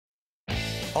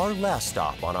Our last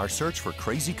stop on our search for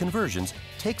crazy conversions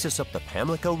takes us up the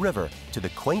Pamlico River to the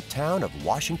quaint town of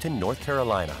Washington, North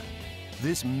Carolina.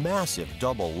 This massive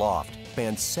double loft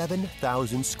spans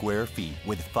 7,000 square feet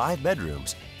with 5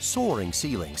 bedrooms, soaring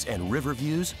ceilings, and river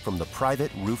views from the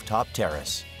private rooftop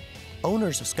terrace.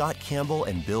 Owners Scott Campbell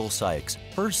and Bill Sykes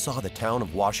first saw the town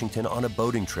of Washington on a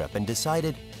boating trip and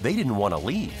decided they didn't want to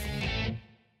leave.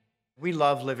 We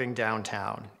love living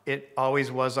downtown. It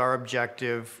always was our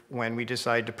objective when we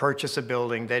decided to purchase a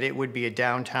building that it would be a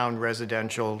downtown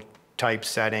residential type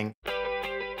setting.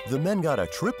 The men got a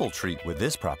triple treat with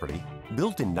this property.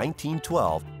 Built in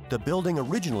 1912, the building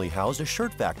originally housed a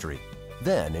shirt factory.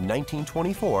 Then, in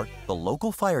 1924, the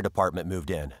local fire department moved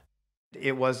in.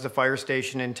 It was the fire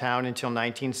station in town until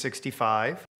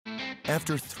 1965.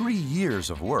 After 3 years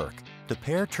of work, the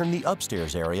pair turned the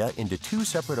upstairs area into 2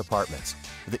 separate apartments,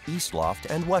 the East Loft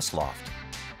and West Loft.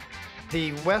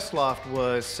 The West Loft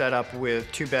was set up with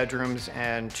 2 bedrooms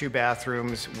and 2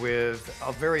 bathrooms with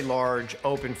a very large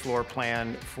open floor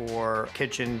plan for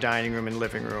kitchen, dining room, and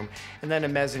living room, and then a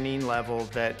mezzanine level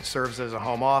that serves as a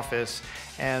home office.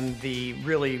 And the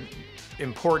really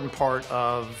important part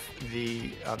of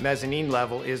the mezzanine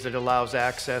level is it allows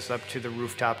access up to the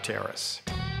rooftop terrace.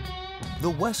 The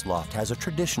West Loft has a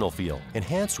traditional feel,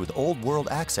 enhanced with old-world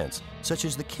accents, such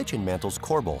as the kitchen mantle's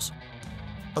corbels.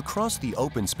 Across the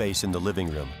open space in the living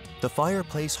room, the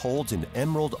fireplace holds an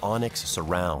emerald onyx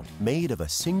surround made of a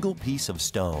single piece of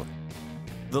stone.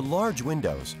 The large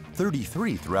windows,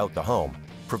 33 throughout the home,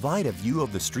 provide a view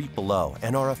of the street below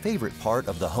and are a favorite part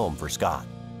of the home for Scott.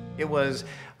 It was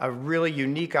a really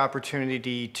unique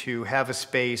opportunity to have a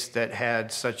space that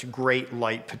had such great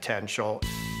light potential.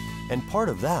 And part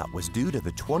of that was due to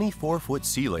the 24-foot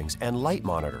ceilings and light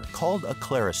monitor called a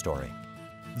clerestory.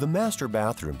 The master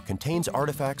bathroom contains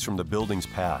artifacts from the building's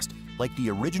past, like the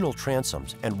original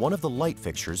transoms and one of the light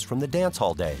fixtures from the dance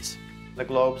hall days. The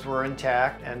globes were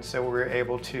intact, and so we were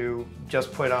able to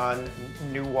just put on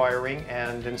new wiring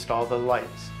and install the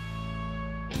lights.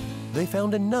 They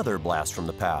found another blast from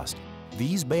the past.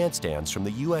 These bandstands from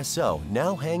the USO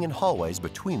now hang in hallways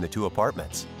between the 2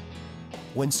 apartments.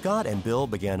 When Scott and Bill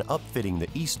began upfitting the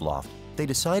East Loft, they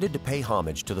decided to pay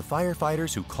homage to the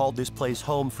firefighters who called this place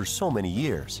home for so many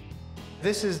years.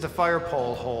 This is the fire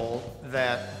pole hole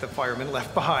that the firemen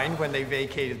left behind when they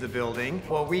vacated the building.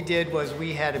 What we did was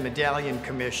we had a medallion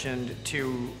commissioned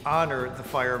to honor the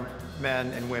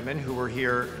firemen and women who were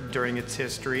here during its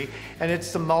history. And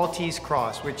it's the Maltese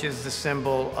Cross, which is the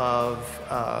symbol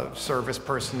of service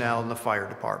personnel in the fire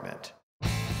department.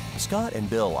 Scott and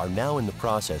Bill are now in the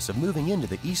process of moving into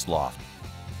the East Loft.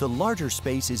 The larger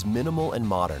space is minimal and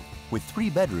modern, with 3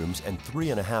 bedrooms and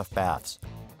 3.5 baths.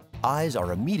 Eyes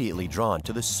are immediately drawn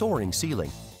to the soaring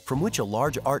ceiling, from which a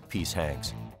large art piece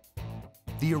hangs.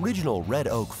 The original red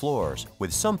oak floors,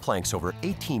 with some planks over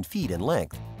 18 feet in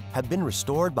length, have been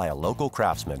restored by a local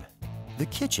craftsman. The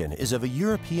kitchen is of a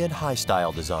European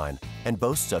high-style design and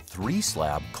boasts a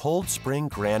 3-slab Cold Spring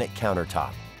granite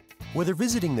countertop. Whether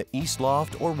visiting the East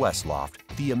Loft or West Loft,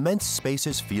 the immense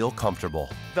spaces feel comfortable.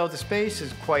 Though the space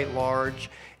is quite large,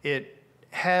 it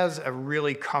has a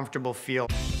really comfortable feel.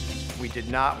 We did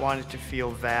not want it to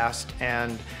feel vast,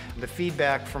 and the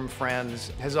feedback from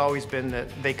friends has always been that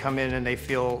they come in and they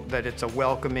feel that it's a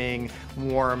welcoming,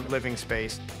 warm living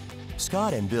space.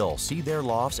 Scott and Bill see their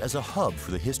lofts as a hub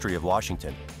for the history of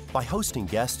Washington by hosting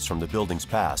guests from the building's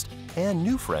past and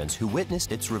new friends who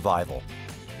witnessed its revival.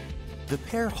 The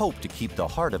pair hope to keep the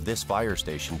heart of this fire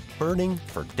station burning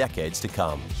for decades to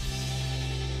come.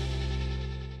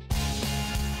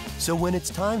 So when it's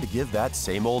time to give that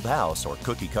same old house or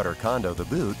cookie-cutter condo the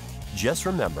boot, just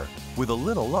remember, with a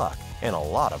little luck and a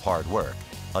lot of hard work,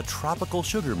 a tropical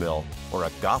sugar mill or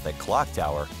a Gothic clock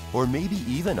tower, or maybe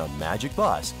even a magic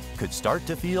bus could start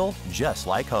to feel just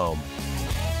like home.